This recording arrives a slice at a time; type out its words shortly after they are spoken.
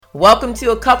Welcome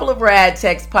to a Couple of Rad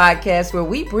Techs podcast, where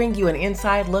we bring you an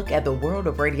inside look at the world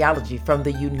of radiology from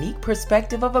the unique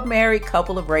perspective of a married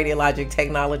couple of radiologic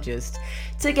technologists.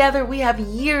 Together, we have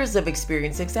years of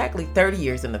experience, exactly 30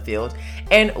 years in the field,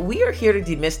 and we are here to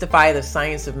demystify the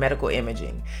science of medical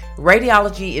imaging.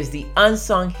 Radiology is the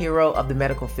unsung hero of the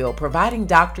medical field, providing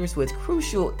doctors with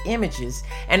crucial images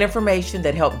and information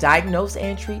that help diagnose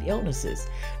and treat illnesses.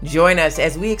 Join us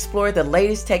as we explore the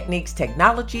latest techniques,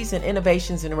 technologies, and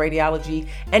innovations in radiology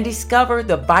and discover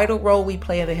the vital role we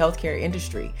play in the healthcare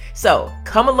industry. So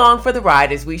come along for the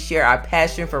ride as we share our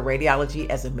passion for radiology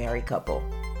as a married couple.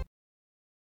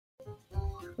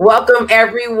 Welcome,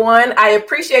 everyone. I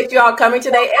appreciate you all coming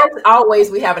today. As always,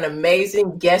 we have an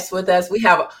amazing guest with us. We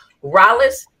have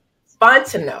Rollis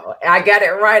Fontenot. I got it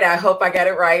right. I hope I got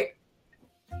it right.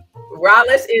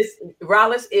 Rollis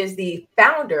is the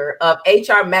founder of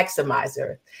HR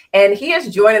Maximizer, and he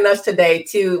is joining us today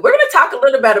we're going to talk a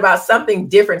little bit about something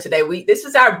different today. This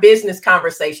is our business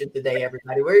conversation today,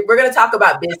 everybody. We're going to talk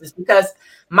about business because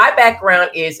my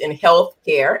background is in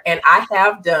healthcare, and I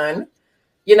have done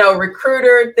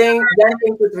recruiter things, done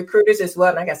things with recruiters as well.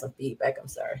 And I got some feedback. I'm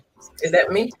sorry. Is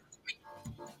that me?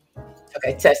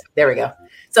 Okay, test. There we go.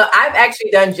 So I've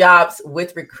actually done jobs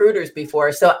with recruiters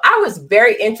before. So I was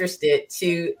very interested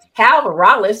to have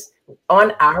Rollis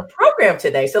on our program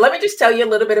today. So let me just tell you a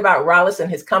little bit about Rollis and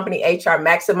his company, HR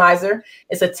Maximizer.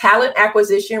 It's a talent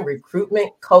acquisition,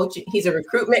 recruitment coaching. He's a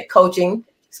recruitment coach,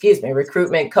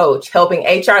 helping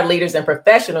HR leaders and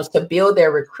professionals to build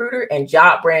their recruiter and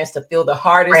job brands to fill the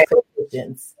hardest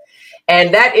positions.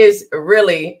 And that is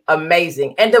really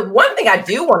amazing. And the one thing I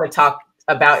do want to talk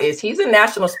about is he's a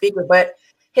national speaker, but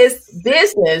his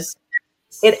business,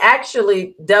 it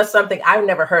actually does something I've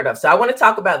never heard of. So I want to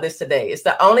talk about this today. It's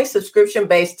the only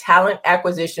subscription-based talent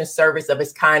acquisition service of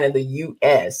its kind in the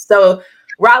U.S. So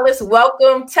Rollis,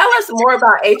 welcome. Tell us more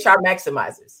about HR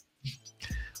Maximizers.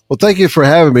 Well, thank you for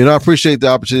having me. And I appreciate the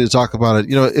opportunity to talk about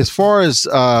it. As far as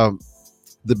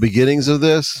the beginnings of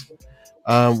this,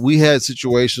 we had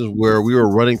situations where we were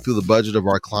running through the budget of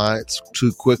our clients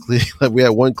too quickly. Like we had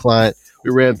one client,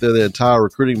 we ran through the entire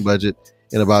recruiting budget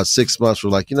in about 6 months. We're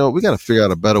like, we got to figure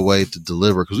out a better way to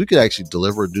deliver, because we could actually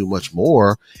deliver and do much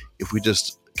more if we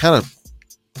just kind of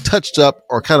touched up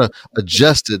or kind of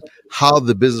adjusted how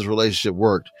the business relationship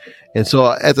worked. And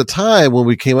so at the time when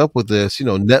we came up with this,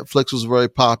 Netflix was very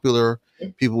popular.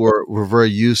 People were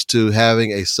very used to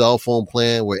having a cell phone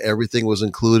plan where everything was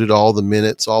included, all the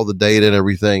minutes, all the data and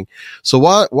everything. So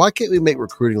why can't we make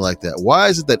recruiting like that? Why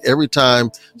is it that every time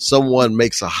someone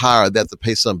makes a hire, they have to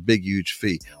pay some big, huge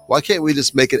fee? Why can't we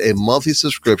just make it a monthly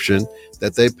subscription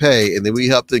that they pay, and then we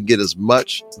help them get as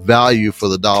much value for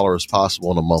the dollar as possible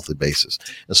on a monthly basis?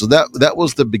 And so that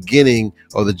was the beginning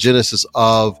or the genesis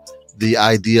of the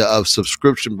idea of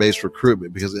subscription-based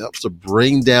recruitment, because it helps to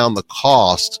bring down the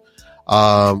cost,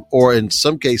 or in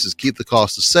some cases keep the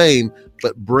cost the same,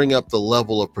 but bring up the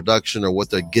level of production or what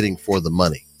they're getting for the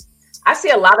money. I see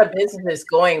a lot of businesses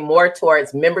going more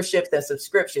towards memberships than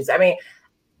subscriptions. I mean,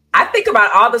 I think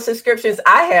about all the subscriptions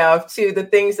I have to the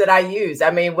things that I use.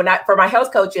 I mean, for my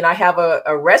health coaching, I have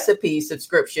a recipe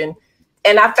subscription,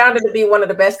 and I found it to be one of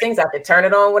the best things. I could turn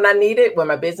it on when I need it, when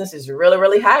my business is really,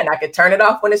 really high, and I could turn it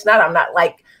off when it's not. I'm not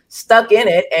like stuck in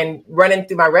it and running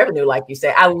through my revenue, like you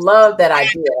say. I love that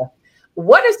idea.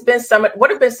 What have been some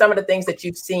of the things that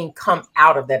you've seen come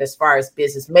out of that as far as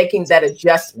business, making that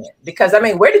adjustment? Because, I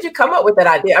mean, where did you come up with that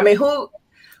idea? I mean,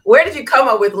 where did you come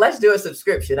up with, let's do a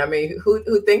subscription? I mean,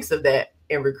 who thinks of that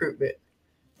in recruitment?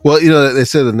 Well, they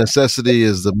say the necessity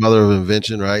is the mother of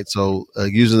invention, right? So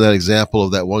using that example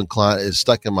of that one client, is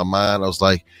stuck in my mind. I was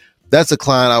like, that's a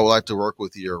client I would like to work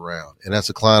with year round. And that's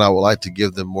a client I would like to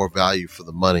give them more value for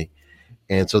the money.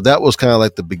 And so that was kind of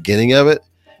like the beginning of it.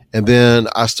 And then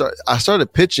I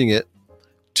started pitching it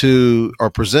or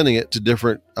presenting it to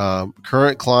different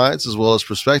current clients as well as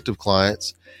prospective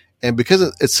clients. And because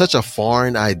it's such a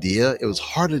foreign idea, it was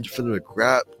hard for them to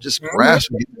grasp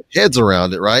and get their heads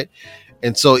around it, right?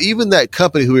 And so even that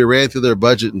company who we ran through their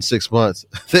budget in 6 months,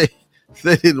 they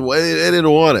didn't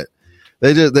want it.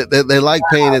 They like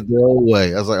paying it their own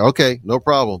way. I was like, okay, no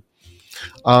problem.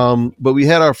 But we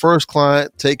had our first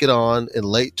client take it on in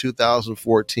late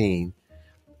 2014.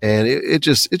 And it's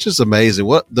just amazing.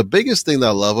 What the biggest thing that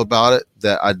I love about it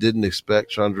that I didn't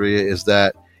expect, Chandria, is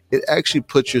that it actually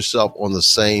puts yourself on the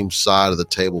same side of the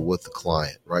table with the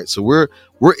client, right? So we're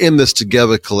in this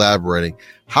together, collaborating.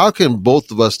 How can both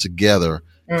of us together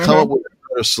come up with a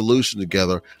better solution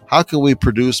together? How can we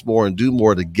produce more and do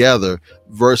more together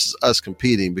versus us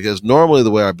competing? Because normally the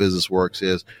way our business works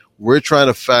is we're trying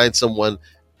to find someone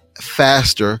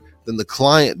faster than the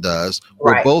client does.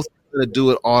 We're Right. both going to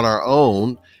do it on our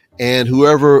own, and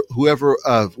whoever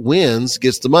wins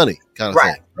gets the money, kind of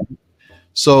Right. thing.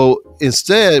 So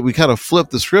instead, we kind of flip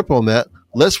the script on that.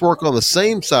 Let's work on the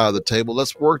same side of the table.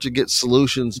 Let's work to get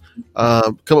solutions,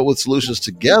 come up with solutions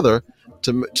together.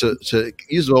 To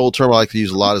use an old term I like to use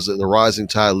a lot is that the rising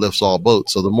tide lifts all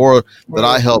boats. So the more that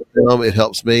I help them, it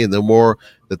helps me, and the more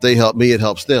that they help me, it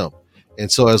helps them.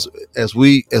 And so as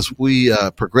we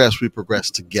progress, we progress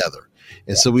together.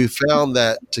 And so we found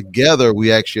that together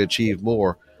we actually achieve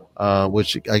more,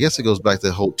 which I guess it goes back to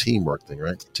the whole teamwork thing,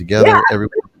 right? Together,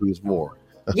 everyone achieves more.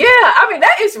 Yeah, I mean,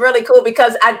 that is really cool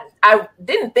because I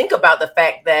didn't think about the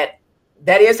fact that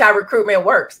is how recruitment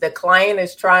works. The client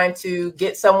is trying to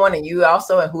get someone, and you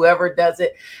also, and whoever does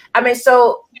it. I mean,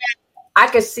 so I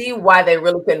could see why they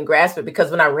really couldn't grasp it,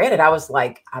 because when I read it, I was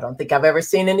like, I don't think I've ever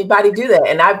seen anybody do that.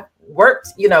 And I've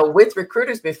worked, with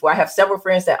recruiters before. I have several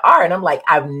friends that are, and I'm like,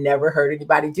 I've never heard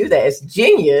anybody do that. It's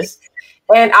genius.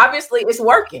 And obviously it's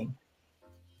working.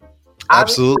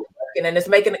 Absolutely. And it's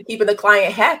keeping the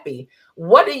client happy.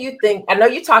 What do you think? I know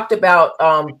you talked about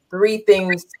 3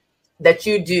 things that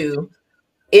you do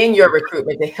in your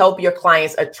recruitment to help your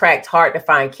clients attract hard to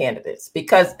find candidates,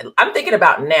 because I'm thinking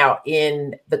about now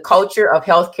in the culture of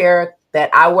healthcare that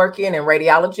I work in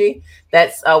radiology.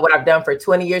 That's what I've done for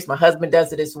 20 years. My husband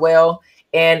does it as well.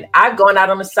 And I've gone out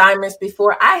on assignments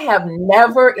before. I have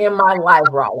never in my life,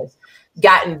 Rollins,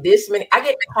 gotten this many. I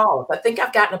get calls. I think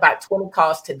I've gotten about 20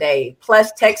 calls today,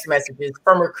 plus text messages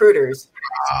from recruiters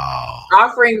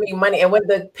offering me money. And when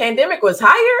the pandemic was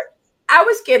higher, I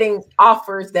was getting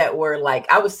offers that were like,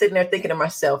 I was sitting there thinking to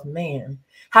myself, man,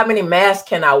 how many masks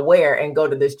can I wear and go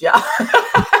to this job?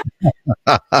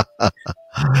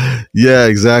 Yeah,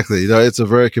 exactly. It's a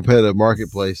very competitive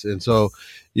marketplace. And so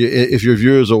if your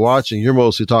viewers are watching, you're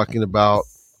mostly talking about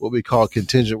what we call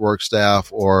contingent work staff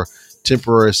or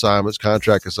temporary assignments,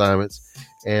 contract assignments.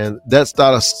 And that's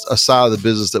not a side of the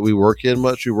business that we work in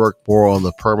much. We work more on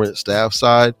the permanent staff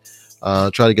side,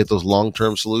 try to get those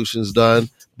long-term solutions done.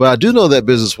 But I do know that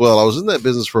business well. I was in that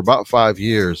business for about 5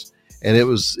 years, and it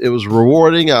was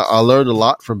rewarding. I learned a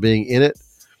lot from being in it.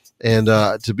 And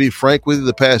to be frank with you,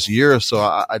 the past year or so,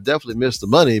 I definitely missed the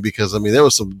money, because there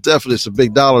was definitely some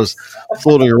big dollars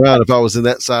floating around if I was in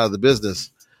that side of the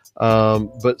business.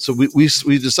 But so we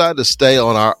decided to stay in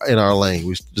our lane.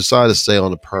 We decided to stay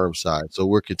on the perm side. So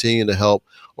we're continuing to help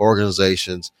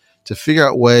organizations to figure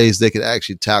out ways they can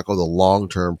actually tackle the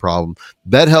long-term problem.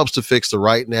 That helps to fix the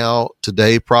right now,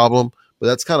 today problem, but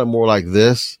that's kind of more like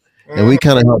this. And we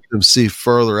kind of help them see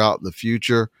further out in the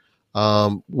future.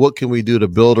 What can we do to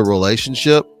build a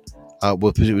relationship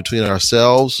between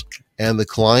ourselves and the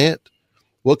client?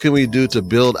 What can we do to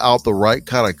build out the right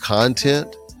kind of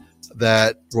content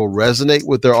that will resonate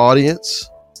with their audience?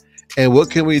 And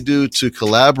what can we do to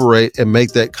collaborate and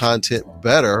make that content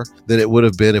better than it would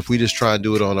have been if we just try and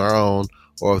do it on our own,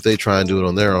 or if they try and do it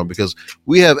on their own? Because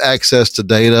we have access to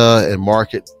data and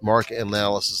market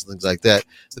analysis and things like that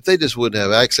they just wouldn't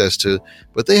have access to.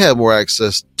 But they have more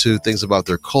access to things about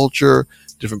their culture,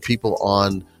 different people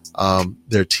on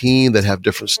their team that have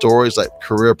different stories, like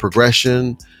career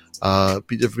progression,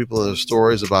 different people in their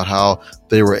stories about how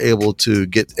they were able to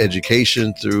get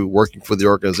education through working for the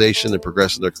organization and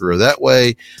progressing their career that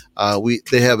way.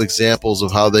 They have examples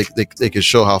of how they can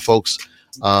show how folks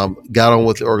got on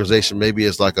with the organization, maybe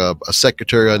as like a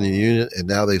secretary on the unit, and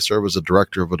now they serve as a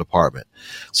director of a department.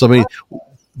 So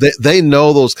they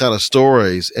know those kind of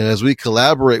stories, and as we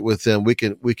collaborate with them, we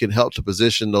can help to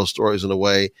position those stories in a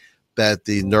way that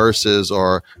the nurses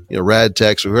or rad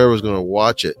techs or whoever's going to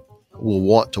watch it will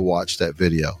want to watch that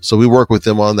video. So we work with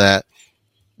them on that,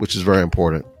 which is very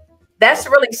important. That's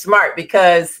really smart,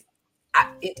 because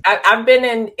I've been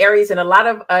in areas, and a lot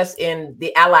of us in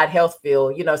the allied health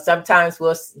field, sometimes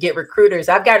we'll get recruiters.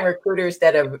 I've gotten recruiters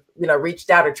that have, reached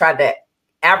out or tried to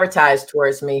advertise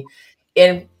towards me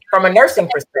from a nursing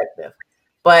perspective,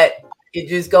 but it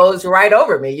just goes right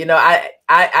over me.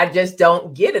 I just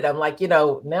don't get it. I'm like,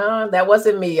 no, that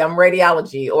wasn't me. I'm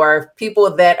radiology. Or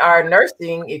people that are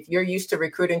nursing, if you're used to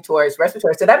recruiting towards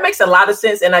respiratory. So that makes a lot of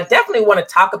sense. And I definitely want to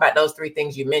talk about those 3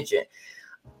 things you mentioned.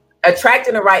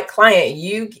 Attracting the right client,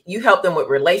 you help them with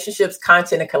relationships,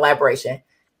 content, and collaboration.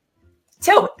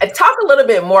 Talk a little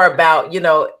bit more about,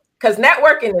 because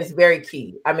networking is very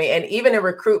key. I mean, and even in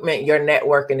recruitment, your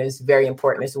networking is very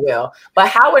important as well. But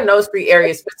how in those 3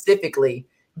 areas specifically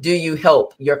do you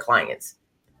help your clients?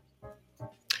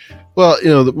 Well,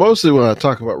 mostly when I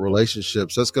talk about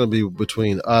relationships, that's going to be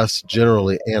between us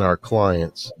generally and our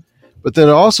clients. But then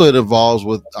also it involves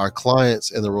with our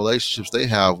clients and the relationships they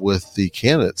have with the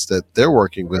candidates that they're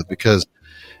working with, because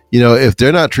if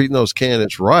they're not treating those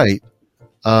candidates right,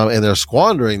 and they're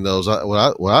squandering those, I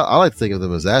like to think of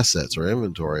them as assets or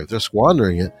inventory. If they're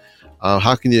squandering it,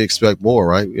 how can you expect more,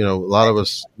 right? A lot of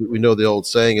us, we know the old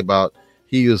saying about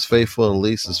he who is faithful in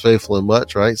least is faithful in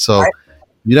much, right? So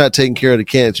you're not taking care of the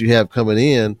candidates you have coming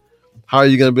in. How are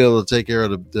you going to be able to take care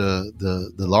of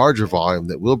the larger volume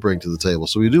that we'll bring to the table?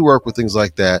 So we do work with things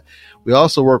like that. We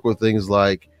also work with things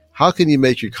like, how can you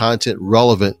make your content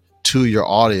relevant to your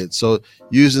audience? So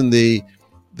using the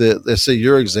let's say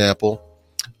your example,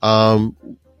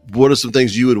 what are some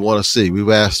things you would want to see? We've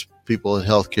asked people in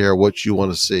healthcare what you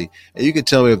want to see, and you can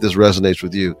tell me if this resonates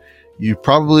with you. You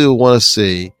probably will want to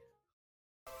see.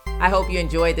 I hope you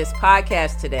enjoyed this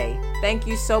podcast today. Thank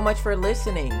you so much for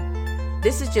listening.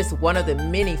 This is just one of the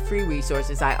many free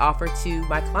resources I offer to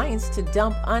my clients to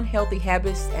dump unhealthy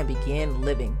habits and begin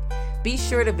living. Be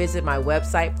sure to visit my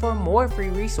website for more free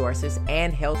resources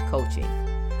and health coaching.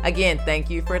 Again, thank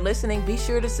you for listening. Be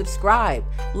sure to subscribe,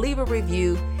 leave a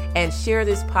review, and share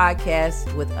this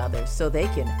podcast with others so they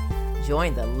can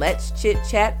join the Let's Chit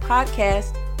Chat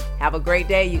podcast. Have a great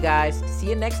day, you guys. See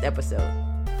you next episode.